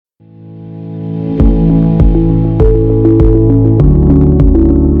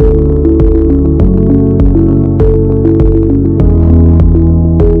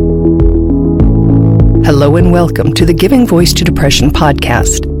Hello and welcome to the Giving Voice to Depression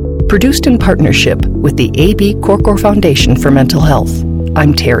podcast, produced in partnership with the A.B. Korkor Foundation for Mental Health.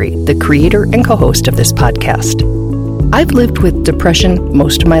 I'm Terry, the creator and co-host of this podcast. I've lived with depression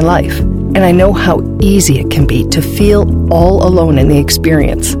most of my life, and I know how easy it can be to feel all alone in the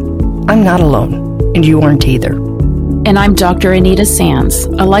experience. I'm not alone, and you aren't either. And I'm Dr. Anita Sands,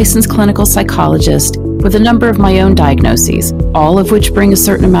 a licensed clinical psychologist with a number of my own diagnoses, all of which bring a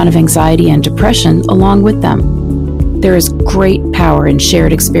certain amount of anxiety and depression along with them. There is great power in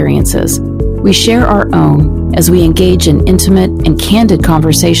shared experiences. We share our own as we engage in intimate and candid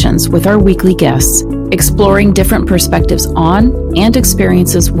conversations with our weekly guests, exploring different perspectives on and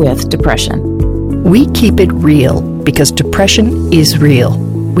experiences with depression. We keep it real because depression is real.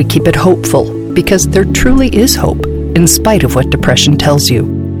 We keep it hopeful because there truly is hope, in spite of what depression tells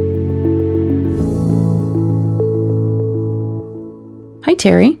you. Hi,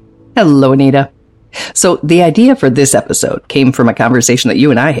 Terry. Hello, Anita. So the idea for this episode came from a conversation that you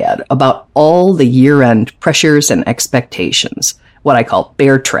and I had about all the year-end pressures and expectations, what I call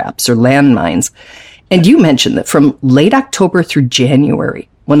bear traps or landmines. And you mentioned that from late October through January,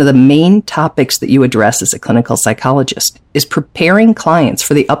 one of the main topics that you address as a clinical psychologist is preparing clients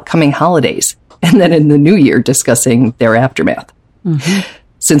for the upcoming holidays, and then in the new year discussing their aftermath. Mm-hmm.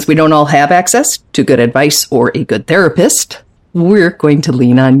 Since we don't all have access to good advice or a good therapist, we're going to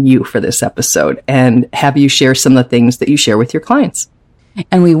lean on you for this episode and have you share some of the things that you share with your clients.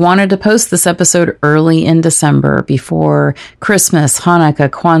 And we wanted to post this episode early in December before Christmas, Hanukkah,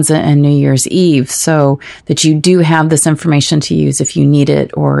 Kwanzaa, and New Year's Eve, so that you do have this information to use if you need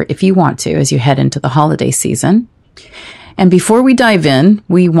it or if you want to as you head into the holiday season. And before we dive in,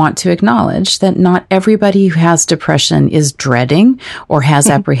 we want to acknowledge that not everybody who has depression is dreading or has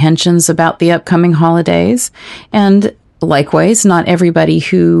apprehensions about the upcoming holidays. And likewise, not everybody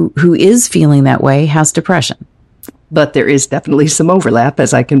who is feeling that way has depression. But there is definitely some overlap,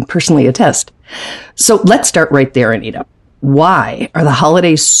 as I can personally attest. So let's start right there, Anita. Why are the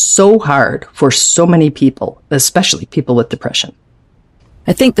holidays so hard for so many people, especially people with depression?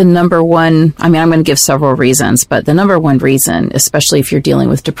 I think the number one, I'm going to give several reasons, but the number one reason, especially if you're dealing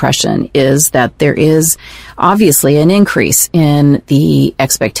with depression, is that there is obviously an increase in the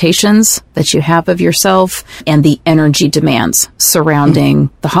expectations that you have of yourself and the energy demands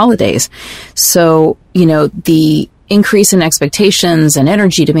surrounding the holidays. So, the increase in expectations and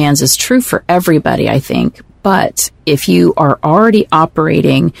energy demands is true for everybody, I think. But if you are already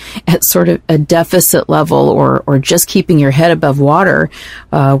operating at sort of a deficit level or just keeping your head above water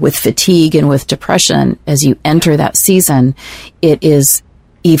with fatigue and with depression as you enter that season, it is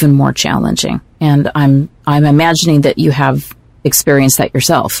even more challenging. And I'm imagining that you have experienced that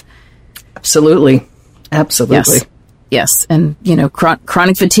yourself. Absolutely. Yes. And,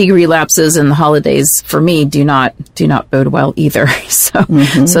 chronic fatigue relapses in the holidays for me do not bode well either.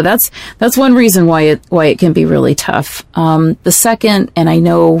 So that's one reason why it can be really tough. The second, and I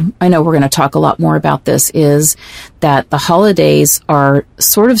know we're going to talk a lot more about this, is that the holidays are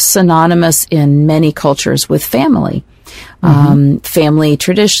sort of synonymous in many cultures with family. Family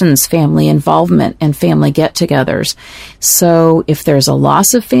traditions, family involvement, and family get-togethers. So if there's a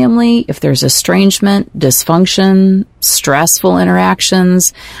loss of family, if there's estrangement, dysfunction, stressful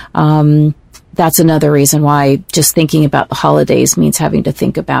interactions, that's another reason why just thinking about the holidays means having to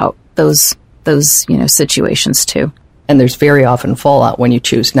think about those situations too. And there's very often fallout when you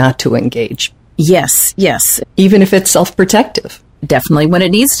choose not to engage. Yes. Even if it's self-protective. Definitely when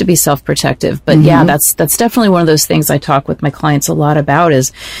it needs to be self-protective. But yeah, that's definitely one of those things I talk with my clients a lot about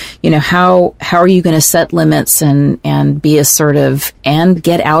is, how are you going to set limits and be assertive and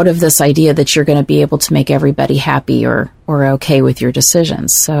get out of this idea that you're going to be able to make everybody happy or okay with your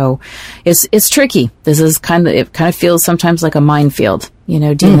decisions. So it's tricky. It kind of feels sometimes like a minefield,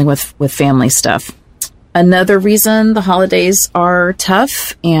 dealing with family stuff. Another reason the holidays are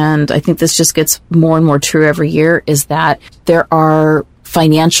tough, and I think this just gets more and more true every year, is that there are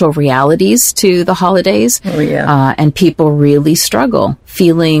financial realities to the holidays. Oh, yeah. And people really struggle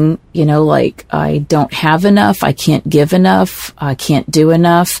feeling, like I don't have enough, I can't give enough, I can't do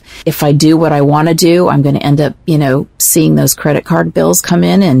enough. If I do what I want to do, I'm going to end up, seeing those credit card bills come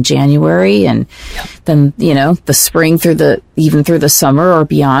in January, and then, the spring even through the summer or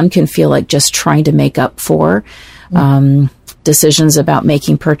beyond can feel like just trying to make up for decisions about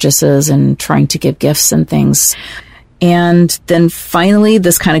making purchases and trying to give gifts and things. And then finally,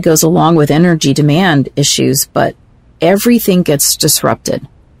 this kind of goes along with energy demand issues, but everything gets disrupted.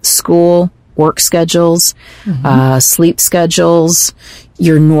 School, work schedules, sleep schedules,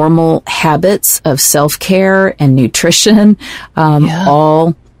 your normal habits of self-care and nutrition,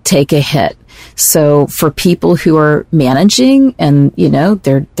 all take a hit. So for people who are managing and,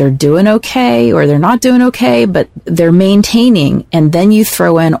 they're doing okay or they're not doing okay, but they're maintaining, and then you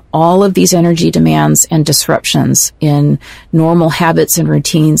throw in all of these energy demands and disruptions in normal habits and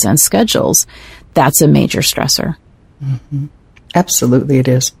routines and schedules, that's a major stressor. Mm-hmm. Absolutely it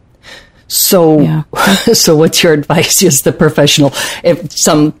is. So, so what's your advice as the professional? If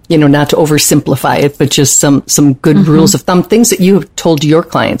some, not to oversimplify it, but just some good rules of thumb, things that you have told your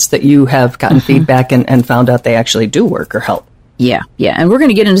clients that you have gotten feedback and found out they actually do work or help. Yeah. And we're going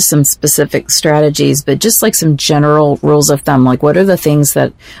to get into some specific strategies, but just like some general rules of thumb, like what are the things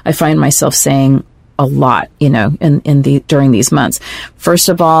that I find myself saying a lot, during these months. First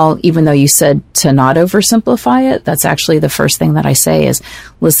of all, even though you said to not oversimplify it, that's actually the first thing that I say is,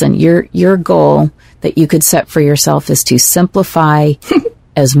 listen, your goal that you could set for yourself is to simplify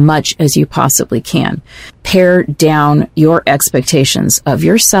as much as you possibly can. Pare down your expectations of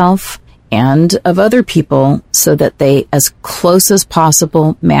yourself and of other people so that they, as close as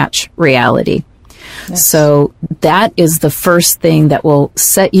possible, match reality. Yes. So that is the first thing that will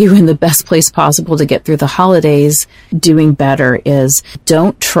set you in the best place possible to get through the holidays. Doing better is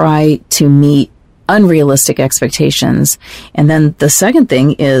don't try to meet unrealistic expectations. And then the second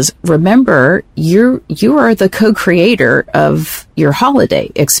thing is, remember, you are the co-creator of your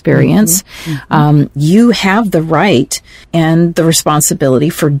holiday experience. You have the right and the responsibility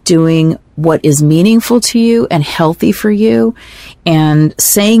for doing what is meaningful to you and healthy for you, and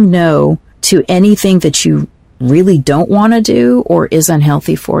saying no to anything that you really don't want to do or is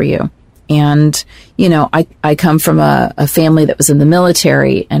unhealthy for you. And, I come from a family that was in the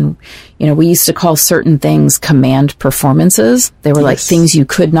military, and, we used to call certain things command performances. They were like things you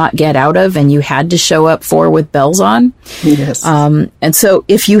could not get out of and you had to show up for with bells on. Yes. And so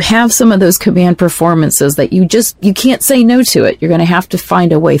if you have some of those command performances that you can't say no to it, you're going to have to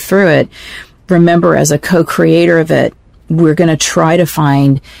find a way through it. Remember, as a co-creator of it, we're going to try to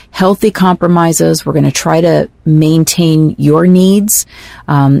find healthy compromises. We're going to try to maintain your needs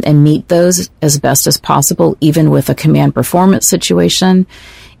and meet those as best as possible, even with a command performance situation.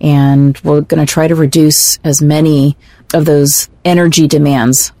 And we're going to try to reduce as many of those energy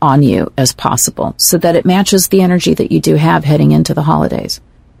demands on you as possible so that it matches the energy that you do have heading into the holidays.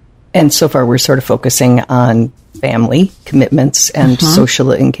 And so far, we're sort of focusing on family commitments and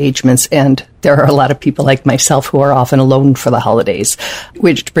social engagements. And there are a lot of people like myself who are often alone for the holidays,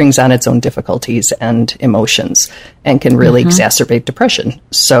 which brings on its own difficulties and emotions and can really exacerbate depression.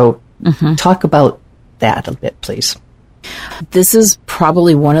 So talk about that a bit, please. This is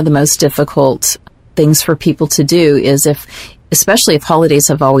probably one of the most difficult things for people to do, is especially if holidays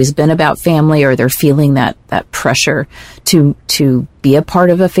have always been about family, or they're feeling that pressure to be a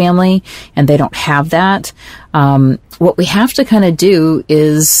part of a family and they don't have that. What we have to kind of do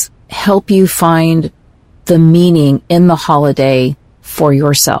is help you find the meaning in the holiday for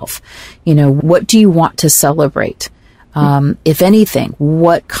yourself. What do you want to celebrate? If anything,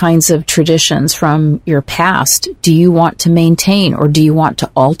 what kinds of traditions from your past do you want to maintain or do you want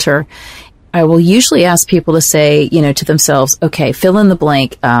to alter? I will usually ask people to say, to themselves, okay, fill in the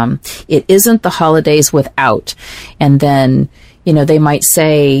blank. It isn't the holidays without. And then, they might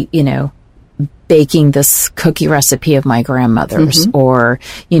say, baking this cookie recipe of my grandmother's, or,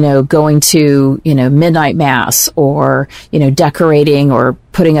 going to, midnight mass, or, decorating or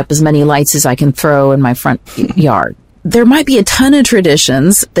putting up as many lights as I can throw in my front yard. There might be a ton of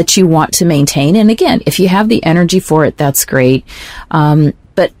traditions that you want to maintain. And again, if you have the energy for it, that's great.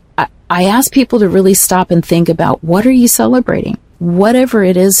 But I ask people to really stop and think about, what are you celebrating? Whatever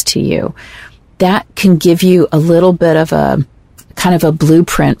it is to you, that can give you a little bit of a kind of a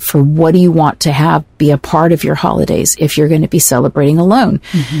blueprint for what do you want to have be a part of your holidays if you're going to be celebrating alone.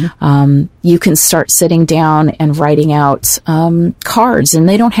 You can start sitting down and writing out cards, and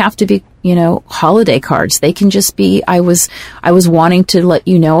they don't have to be, holiday cards. They can just be, I was wanting to let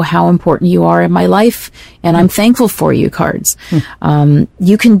you know how important you are in my life, and I'm thankful for you cards.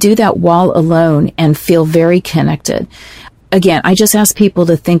 You can do that while alone and feel very connected. Again, I just ask people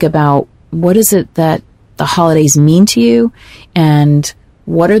to think about, what is it that the holidays mean to you, and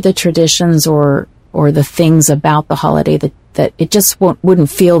what are the traditions or the things about the holiday that it just wouldn't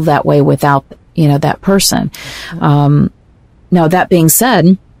feel that way without, that person. Now, that being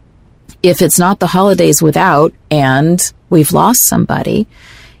said, if it's not the holidays without, and we've lost somebody,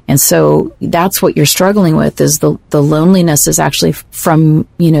 and so that's what you're struggling with, is the loneliness is actually from,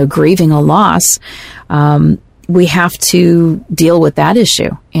 grieving a loss. We have to deal with that issue,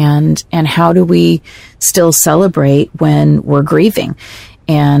 and how do we still celebrate when we're grieving?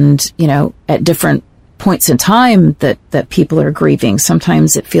 And, at different points in time that people are grieving,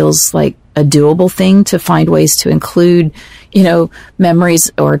 sometimes it feels like a doable thing to find ways to include,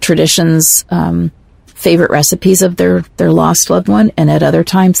 memories or traditions, favorite recipes of their lost loved one. And at other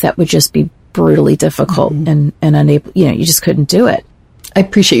times that would just be brutally difficult and unable, you just couldn't do it. I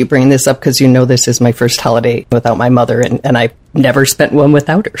appreciate you bringing this up because this is my first holiday without my mother, and I've never spent one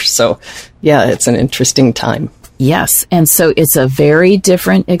without her. So, yeah, it's an interesting time. Yes, and so it's a very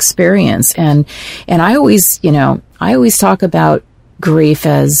different experience, and I always talk about grief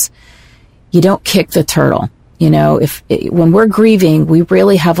as you don't kick the turtle. When we're grieving, we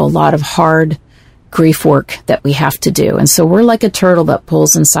really have a lot of hard grief work that we have to do. And so we're like a turtle that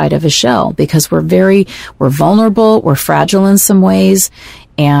pulls inside of a shell because we're vulnerable, we're fragile in some ways,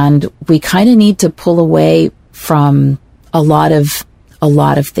 and we kind of need to pull away from a lot of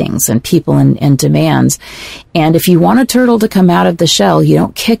things and people and demands. And if you want a turtle to come out of the shell, you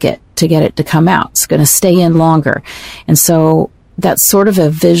don't kick it to get it to come out. It's going to stay in longer. And so that's sort of a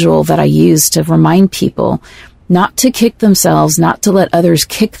visual that I use to remind people not to kick themselves, not to let others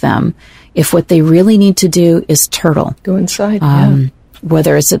kick them, if what they really need to do is turtle. Go inside,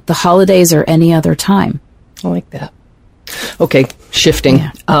 whether it's at the holidays or any other time. I like that. Okay, shifting.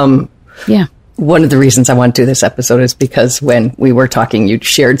 Yeah. One of the reasons I want to do this episode is because when we were talking, you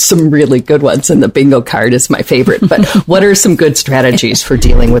shared some really good ones, and the bingo card is my favorite. But what are some good strategies for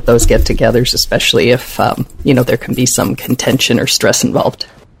dealing with those get-togethers, especially if, there can be some contention or stress involved?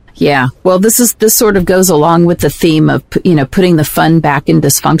 Yeah. Well, this sort of goes along with the theme of, putting the fun back in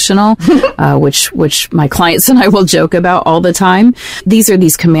dysfunctional, which my clients and I will joke about all the time. These are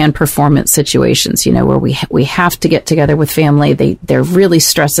these command performance situations, where we have to get together with family. They really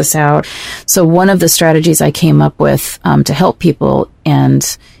stress us out. So one of the strategies I came up with, to help people and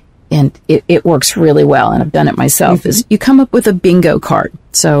it works really well, and I've done it myself, is you come up with a bingo card.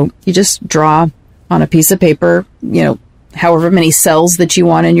 So you just draw on a piece of paper, however many cells that you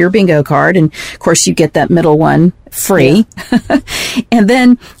want in your bingo card. And of course you get that middle one free. Yeah. And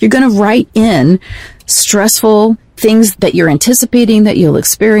then you're going to write in stressful things that you're anticipating that you'll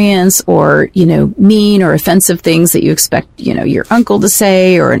experience, or, mean or offensive things that you expect, your uncle to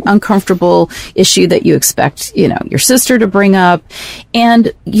say, or an uncomfortable issue that you expect, your sister to bring up.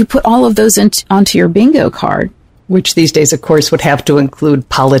 And you put all of those onto your bingo card. Which these days, of course, would have to include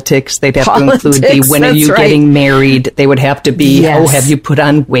politics. They'd have to include when are you getting married? They would have to be, have you put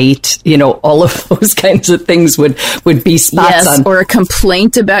on weight? All of those kinds of things would be spots on. Or a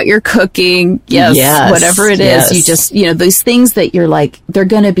complaint about your cooking. Yes. Whatever it is. You just, those things that you're like, they're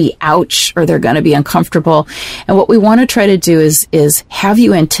going to be ouch, or they're going to be uncomfortable. And what we want to try to do is have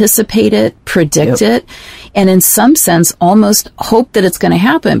you anticipate it, predict it, and in some sense, almost hope that it's going to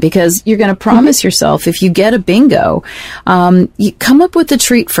happen, because you're going to promise yourself, if you get a bingo, you come up with a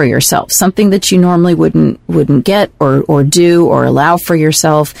treat for yourself, something that you normally wouldn't get or do or allow for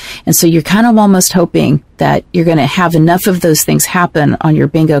yourself. And so you're kind of almost hoping that you're going to have enough of those things happen on your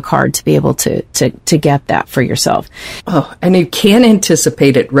bingo card to be able to get that for yourself. Oh, and you can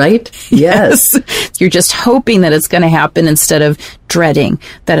anticipate it, right? Yes. You're just hoping that it's going to happen instead of dreading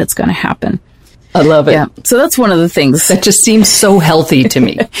that it's going to happen. I love it. Yeah. So that's one of the things. That just seems so healthy to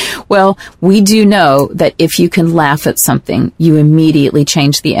me. Well, we do know that if you can laugh at something, you immediately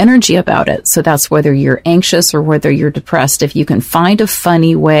change the energy about it. So that's whether you're anxious or whether you're depressed. If you can find a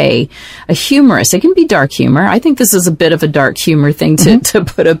funny way, a humorous, it can be dark humor. I think this is a bit of a dark humor thing to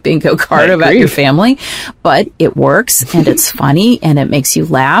put a bingo card about your family, but it works, and it's funny, and it makes you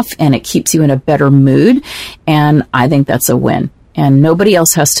laugh, and it keeps you in a better mood. And I think that's a win. And nobody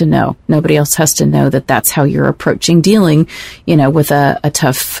else has to know. Nobody else has to know that that's how you're approaching dealing, with a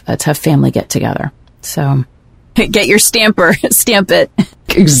tough family get together. So get your stamper, stamp it.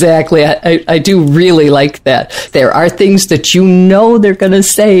 Exactly. I do really like that. There are things that they're going to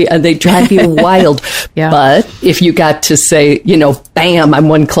say, and they drive you wild. Yeah. But if you got to say, bam, I'm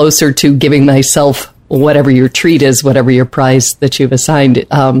one closer to giving myself whatever your treat is, whatever your prize that you've assigned,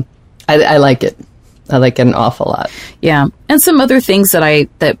 I like it. I like it an awful lot. Yeah. And some other things that I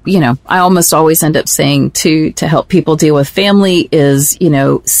almost always end up saying to help people deal with family is,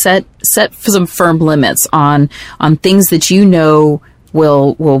 set some firm limits on things that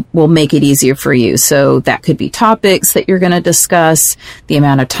will make it easier for you. So that could be topics that you're going to discuss, the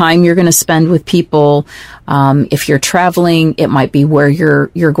amount of time you're going to spend with people. If you're traveling, it might be where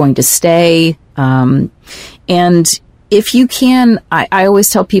you're going to stay. And if you can, I always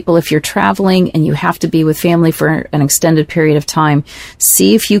tell people, if you're traveling and you have to be with family for an extended period of time,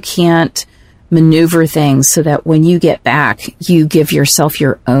 see if you can't maneuver things so that when you get back, you give yourself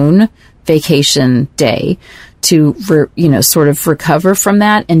your own vacation day to, sort of recover from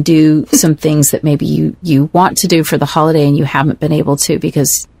that and do some things that maybe you want to do for the holiday and you haven't been able to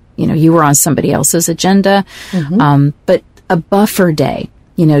because you were on somebody else's agenda. But a buffer day,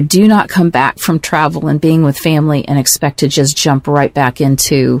 do not come back from travel and being with family and expect to just jump right back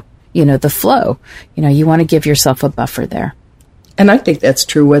into, the flow. You want to give yourself a buffer there. And I think that's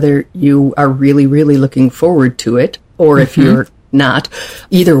true whether you are really, really looking forward to it or if you're not.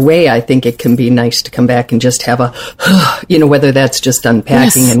 Either way, I think it can be nice to come back and just have a, whether that's just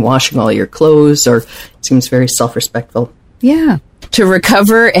unpacking and washing all your clothes, or it seems very self-respectful. Yeah. To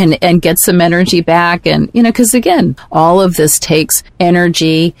recover and get some energy back. And, because again, all of this takes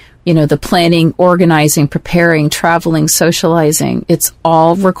energy, the planning, organizing, preparing, traveling, socializing. It's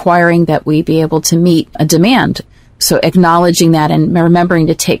all requiring that we be able to meet a demand. So acknowledging that and remembering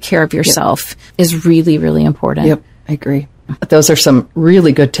to take care of yourself is really, really important. Yep, I agree. Those are some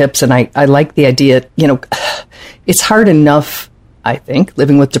really good tips. And I like the idea, it's hard enough, I think,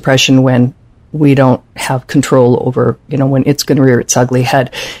 living with depression when we don't have control over, when it's going to rear its ugly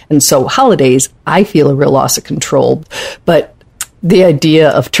head. And so holidays, I feel a real loss of control. But the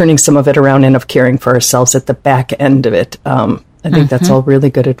idea of turning some of it around and of caring for ourselves at the back end of it, I think that's all really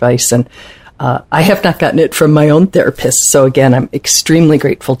good advice. And I have not gotten it from my own therapist. So again, I'm extremely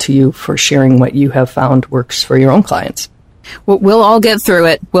grateful to you for sharing what you have found works for your own clients. We'll all get through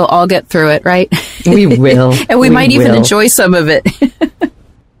it. We'll all get through it, right? We will. And we might even enjoy some of it.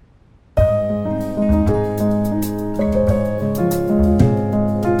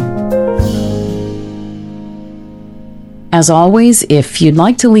 As always, if you'd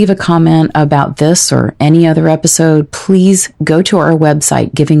like to leave a comment about this or any other episode, please go to our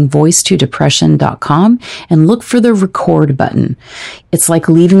website, givingvoicetodepression.com, and look for the record button. It's like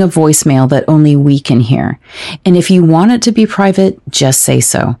leaving a voicemail that only we can hear. And if you want it to be private, just say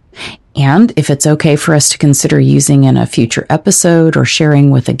so. And if it's okay for us to consider using in a future episode or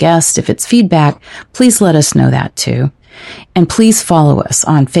sharing with a guest, if it's feedback, please let us know that too. And please follow us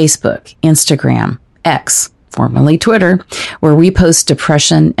on Facebook, Instagram, X, formerly Twitter, where we post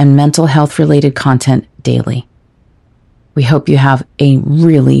depression and mental health related content daily. We hope you have a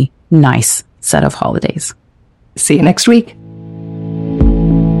really nice set of holidays. See you next week.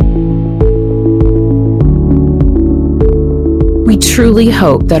 We truly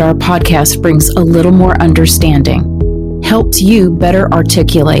hope that our podcast brings a little more understanding, helps you better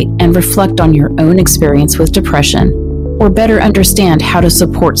articulate and reflect on your own experience with depression, or better understand how to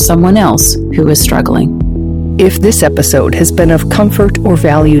support someone else who is struggling. If this episode has been of comfort or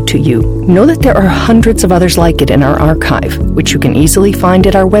value to you, know that there are hundreds of others like it in our archive, which you can easily find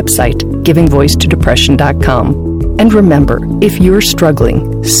at our website, givingvoicetodepression.com. And remember, if you're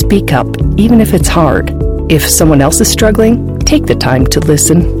struggling, speak up, even if it's hard. If someone else is struggling, take the time to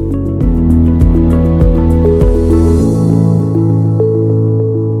listen.